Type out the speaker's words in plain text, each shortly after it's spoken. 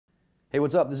Hey,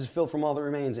 what's up? This is Phil from All That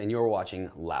Remains, and you're watching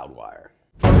Loudwire.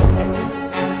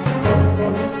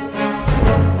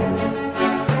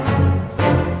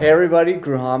 Hey everybody,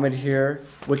 Gruhamed here.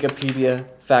 Wikipedia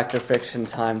Fact or Fiction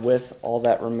time with All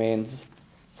That Remains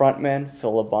frontman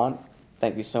Phil Labonte.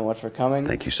 Thank you so much for coming.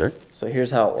 Thank you, sir. So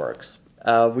here's how it works.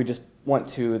 We just went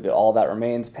to the All That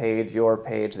Remains page, your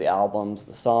page, the albums,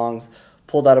 the songs,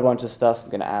 pulled out a bunch of stuff. I'm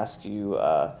going to ask you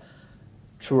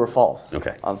true or false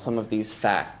on some of these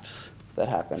facts that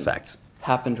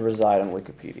happen to reside on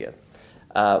Wikipedia.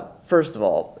 First of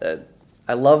all,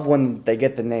 I love when they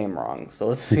get the name wrong, so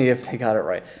let's see if they got it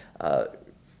right.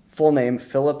 Full name,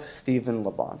 Philip Stephen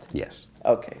Labonte. Yes.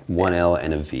 Okay. One L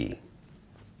and a V.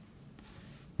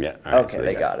 Yeah. All right, okay, so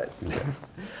they got it.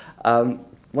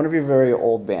 One of your very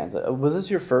old bands. Was this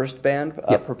your first band,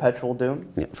 Yep. Perpetual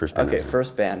Doom? Yeah, first band. Okay,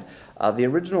 first band. The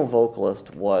original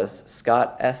vocalist was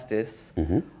Scott Estes.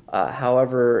 Mm-hmm.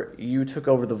 However, you took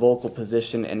over the vocal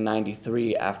position in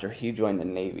 '93 after he joined the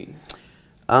Navy.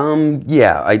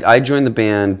 Yeah, I joined the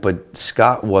band, but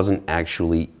Scott wasn't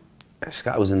actually.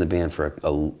 Scott was in the band for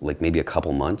like maybe a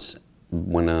couple months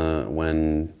when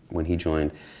he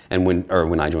joined, and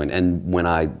when I joined, and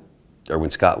when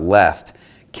Scott left,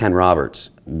 Ken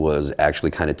Roberts was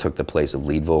actually kind of took the place of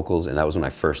lead vocals, and that was when I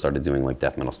first started doing like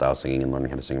death metal style singing and learning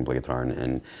how to sing and play guitar,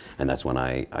 and that's when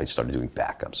I started doing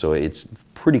backup. So it's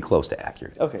pretty close to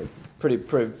accurate. Okay, pretty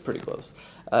close.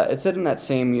 It said in that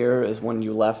same year as when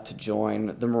you left to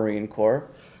join the Marine Corps.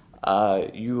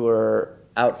 You were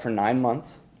out for 9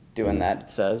 months doing that, it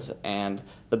says, and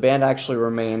the band actually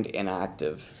remained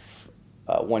inactive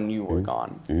when you were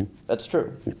gone. That's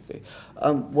true. Okay.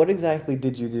 What exactly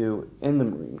did you do in the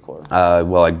Marine Corps?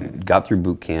 Well, I got through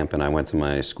boot camp and I went to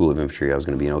my school of infantry. I was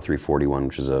going to be an 0341,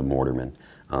 which is a mortarman.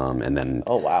 And then,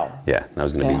 oh wow, yeah, I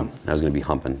was gonna be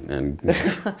humping, and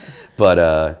but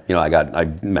you know, I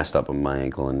messed up on my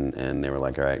ankle, and they were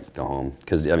like, all right, go home,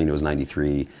 because I mean it was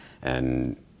 '93,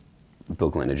 and Bill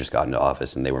Clinton had just got into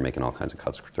office, and they were making all kinds of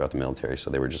cuts throughout the military, so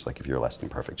they were just like, if you're less than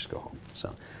perfect, just go home.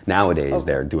 So nowadays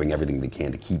they're doing everything they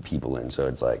can to keep people in, so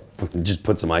it's like, just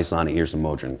put some ice on it, here's some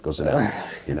Motrin, go sit down,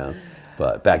 you know.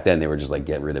 But back then they were just like,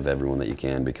 get rid of everyone that you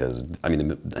can, because I mean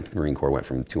the Marine Corps went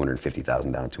from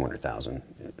 250,000 down to 200,000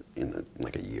 in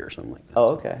like a year or something like that. Oh,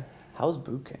 okay. How was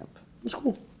boot camp? It was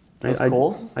cool. It was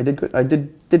cool? I did good. I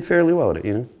did fairly well at it,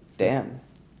 you know. Damn.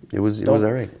 It was all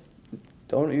right.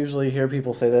 Don't usually hear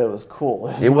people say that it was cool.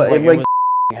 It was like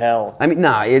hell. I mean,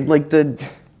 nah.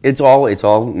 It's all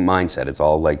mindset. It's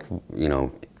all like, you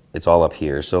know, it's all up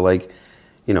here. So like,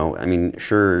 you know, I mean,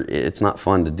 sure, it's not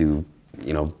fun to do,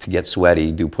 you know, to get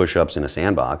sweaty, do push-ups in a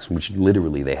sandbox, which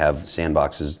literally they have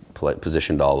sandboxes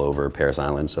positioned all over Paris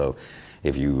Island. So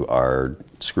if you are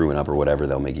screwing up or whatever,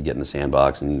 they'll make you get in the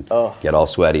sandbox and get all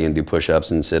sweaty and do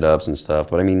push-ups and sit-ups and stuff.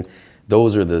 But I mean,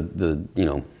 those are the you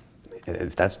know,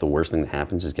 if that's the worst thing that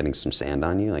happens is getting some sand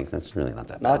on you, like that's really not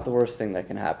that bad. Not the worst thing that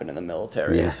can happen in the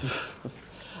military. Yeah.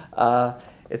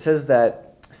 It says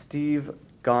that Steve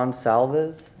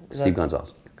Gonsalves,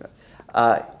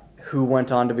 who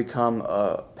went on to become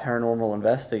a paranormal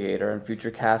investigator and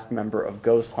future cast member of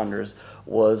Ghost Hunters,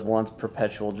 was once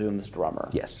Perpetual Doom's drummer.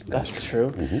 Yes, that's true.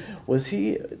 Mm-hmm.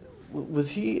 Was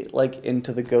he like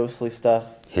into the ghostly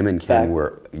stuff? Him and Ken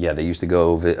were. Yeah, they used to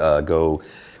go.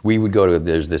 We would go to.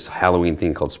 There's this Halloween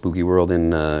thing called Spooky World,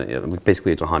 and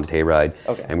basically it's a haunted hayride.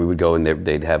 Okay. And we would go, and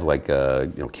they'd have like,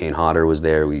 you know, Kane Hodder was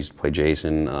there. We used to play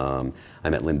Jason. I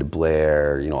met Linda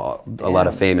Blair. You know, a lot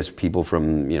of famous people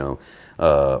from, you know,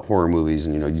 horror movies,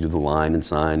 and you know, you do the line and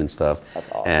sign and stuff.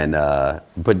 That's awesome. And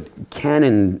but Ken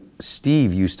and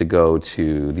Steve used to go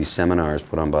to these seminars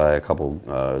put on by a couple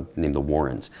named the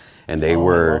Warrens, and they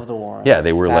were. I love the Warrens. Yeah,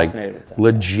 they were like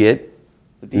legit.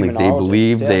 Like they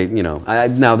believe they, you know.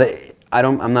 I'm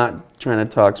not trying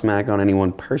to talk smack on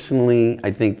anyone personally.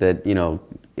 I think that, you know,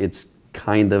 it's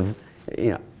kind of,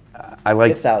 you know, I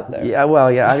like. It's out there. Yeah,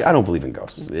 well, yeah, I don't believe in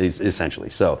ghosts, essentially.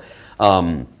 So,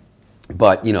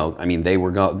 but, you know, I mean, they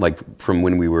were like from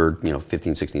when we were, you know,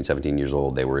 15, 16, 17 years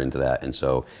old, they were into that. And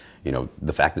so, you know,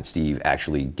 the fact that Steve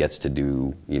actually gets to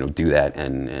do that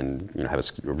and you know, have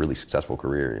a really successful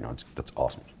career, you know, that's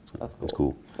awesome. So that's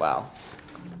cool. Wow.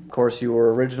 Of course, you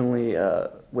were originally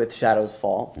with Shadows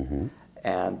Fall,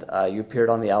 and you appeared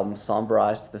on the album Somber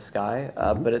Eyes to the Sky,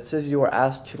 but it says you were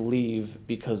asked to leave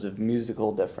because of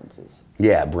musical differences.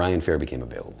 Yeah, Brian Fair became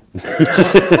available.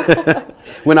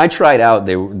 When I tried out,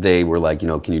 they were like, you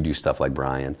know, can you do stuff like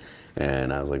Brian?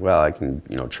 And I was like, well, I can,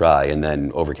 you know, try. And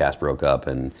then Overcast broke up,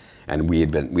 and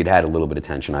we'd had a little bit of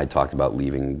tension. I talked about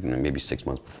leaving, you know, maybe 6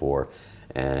 months before.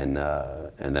 And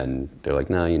then they're like,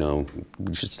 no, you know,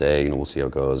 we should stay. You know, we'll see how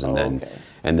it goes. And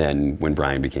And then when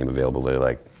Brian became available, they're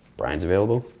like, Brian's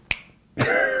available?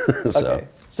 Okay.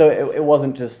 So it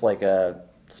wasn't just like a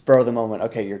spur of the moment,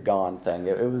 okay, you're gone thing.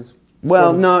 It was...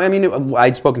 Well, no, I mean,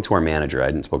 I'd spoken to our manager. I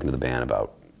hadn't spoken to the band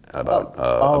about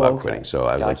quitting. So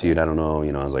I was like, dude, I don't know.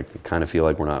 You know, I was like, kind of feel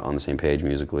like we're not on the same page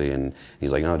musically. And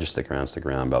he's like, no, just stick around, stick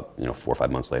around. About 4 or 5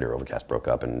 months later, Overcast broke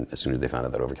up. And as soon as they found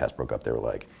out that Overcast broke up, they were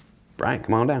like, Brian,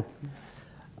 come on down.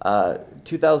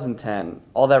 2010,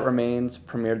 All That Remains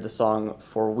premiered the song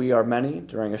For We Are Many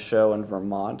during a show in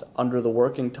Vermont under the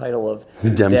working title of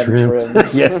Dem Trims.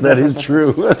 Yes, that is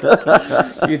true.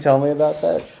 Can you tell me about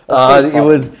that?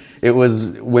 It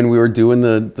was when we were doing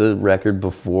the record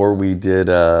before we did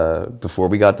before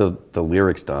we got the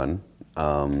lyrics done.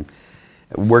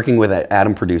 Working with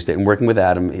Adam produced it, and working with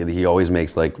Adam, he always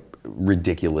makes like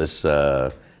ridiculous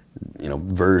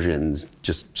versions,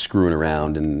 just screwing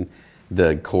around, and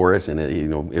the chorus in it,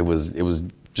 it was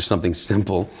just something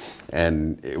simple,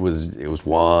 and it was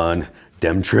 1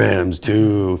 Dem Trims,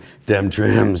 2 Dem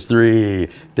Trims, 3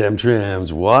 Dem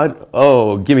Trims. What?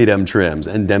 Oh, give me Dem Trims.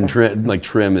 And Dem Trim, like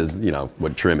trim is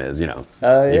what trim is. Yeah.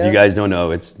 If you guys don't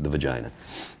know, it's the vagina.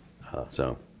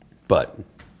 But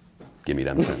give me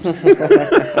Dem Trims.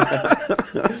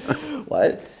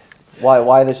 What?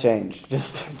 Why the change?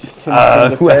 Just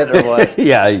to fit or what?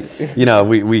 Yeah,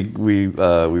 we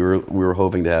were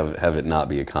hoping to have it not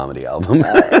be a comedy album.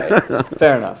 All right.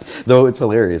 Fair enough. Though it's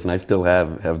hilarious, and I still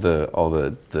have all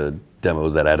the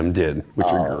demos that Adam did, which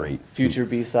are great. Future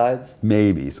B-sides?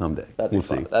 Maybe someday. We'll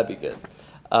see. That'd be good.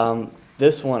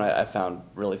 This one I found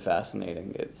really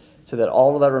fascinating. It said that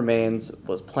All That Remains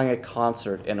was playing a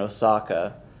concert in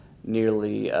Osaka,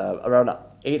 nearly around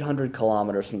 800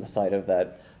 kilometers from the site of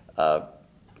that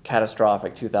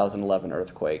catastrophic 2011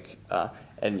 earthquake,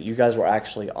 and you guys were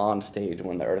actually on stage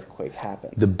when the earthquake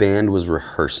happened. The band was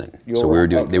rehearsing, so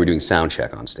they were doing sound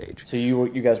check on stage. So you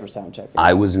guys were sound checking.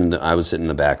 I was sitting in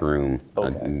the back room.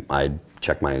 Okay. I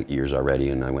checked my ears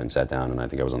already, and I went and sat down, and I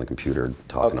think I was on the computer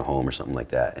talking to home or something like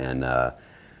that, and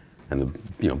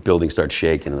the building starts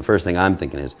shaking, and the first thing I'm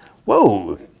thinking is,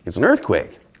 whoa, it's an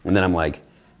earthquake, and then I'm like,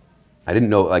 I didn't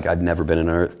know, like, I'd never been in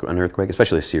an earthquake,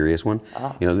 especially a serious one.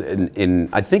 Ah.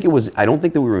 I think it was, I don't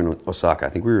think that we were in Osaka. I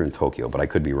think we were in Tokyo, but I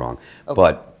could be wrong. Okay.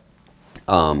 But,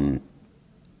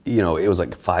 it was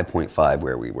like 5.5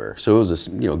 where we were. So it was a,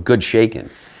 good shaking.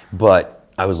 But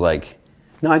I was like,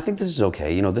 no, I think this is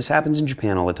okay. This happens in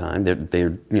Japan all the time. They're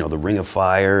the Ring of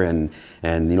Fire, and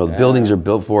the buildings are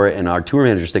built for it. And our tour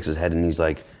manager sticks his head, and he's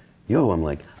like, yo, I'm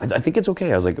like, I think it's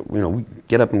okay. I was like, we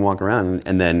get up and walk around.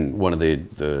 And then one of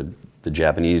the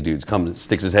Japanese dudes comes,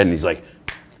 sticks his head, and he's like,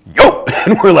 yo!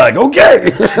 And we're like,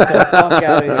 okay! Get the fuck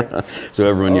out of here. So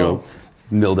everyone,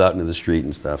 milled out into the street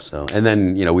and stuff. So, and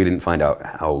then, we didn't find out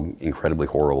how incredibly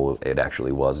horrible it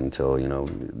actually was until,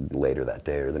 later that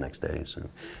day or the next day. So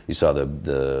you saw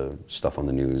the stuff on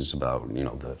the news about,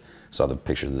 saw the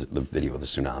picture, the video of the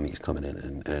tsunamis coming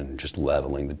in and just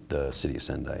leveling the city of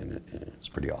Sendai, and it's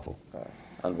pretty awful.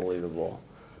 Unbelievable.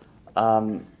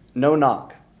 No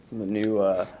Knock, from the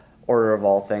new Order of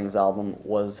All Things album,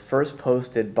 was first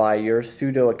posted by your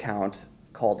pseudo account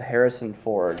called Harrison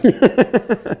Ford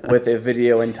with a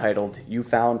video entitled "You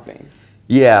Found Me."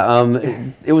 Yeah,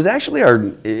 it was actually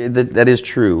that is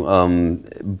true,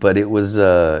 but it was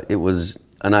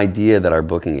an idea that our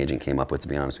booking agent came up with, to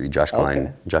be honest with you. Josh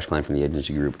Klein from the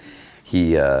agency group.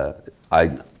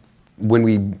 When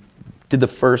we did the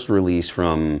first release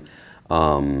from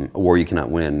A War You Cannot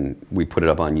Win, we put it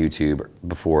up on YouTube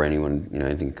before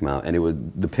anything could come out,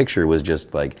 and the picture was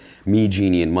just like me,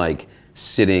 Jeannie, and Mike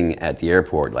sitting at the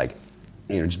airport, like,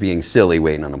 just being silly,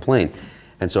 waiting on a plane.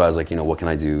 And so I was like, what can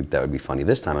I do that would be funny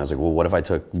this time? I was like, well, what if I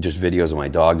took just videos of my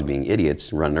dogs being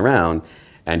idiots, running around,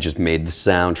 and just made the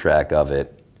soundtrack of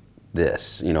it made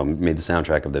the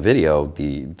soundtrack of the video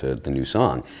the new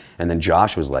song. And then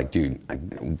Josh was like, dude,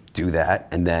 do that,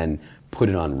 and then put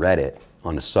it on Reddit,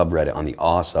 on a subreddit, on the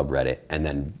Awe subreddit, and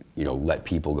then let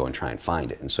people go and try and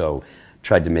find it. And so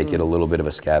tried to make it a little bit of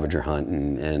a scavenger hunt,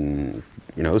 and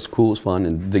it was cool, it was fun.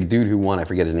 And the dude who won, I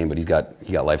forget his name, but he got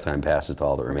lifetime passes to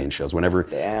all the Remain shows. Whenever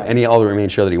all the Remain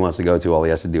show that he wants to go to, all he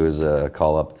has to do is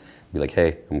call up, be like,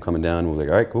 hey, I'm coming down. We're like,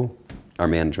 all right, cool. Our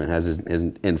management has his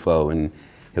info, and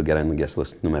he'll get on the guest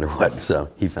list no matter what. So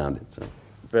he found it. So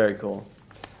very cool.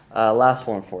 Last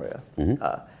one for you. Mm-hmm.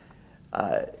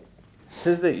 It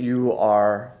says that you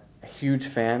are a huge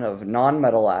fan of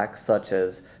non-metal acts such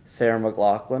as Sarah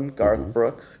McLachlan, Garth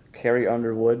Brooks, Carrie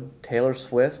Underwood, Taylor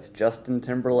Swift, Justin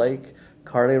Timberlake,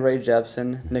 Carly Rae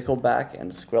Jepsen, Nickelback,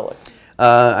 and Skrillex.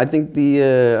 I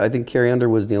think Carrie Under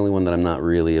was the only one that I'm not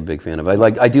really a big fan of.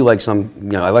 I do like some,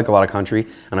 you know, I like a lot of country,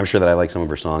 and I'm sure that I like some of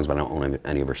her songs, but I don't own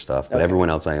any of her stuff. But everyone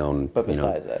else I own. But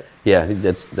besides that, yeah,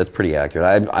 that's pretty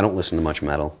accurate. I don't listen to much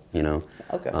metal, you know.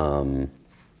 Okay.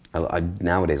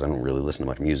 Nowadays I don't really listen to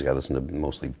much music. I listen to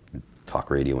mostly talk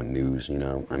radio and news, you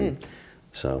know.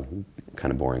 So kind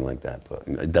of boring like that, but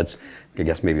that's, I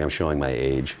guess maybe I'm showing my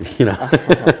age, you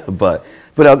know. but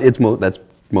that's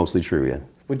mostly true, yeah.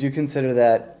 Would you consider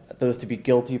those to be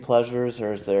guilty pleasures,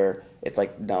 or is there? It's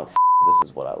like, no, this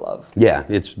is what I love. Yeah,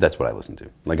 that's what I listen to.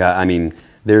 Like I mean,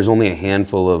 there's only a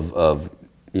handful of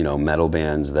you know, metal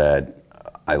bands that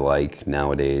I like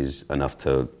nowadays enough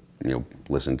to, you know,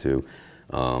 listen to,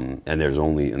 and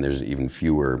there's even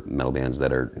fewer metal bands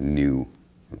that are new,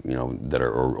 you know, that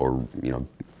are or you know,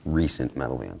 recent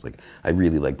metal bands. Like I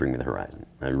really like Bring Me the Horizon.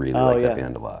 I really like that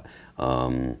band a lot.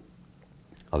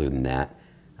 Other than that,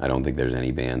 I don't think there's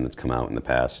any band that's come out in the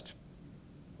past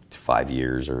 5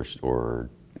 years or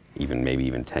even maybe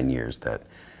even 10 years that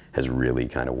has really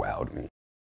kind of wowed me.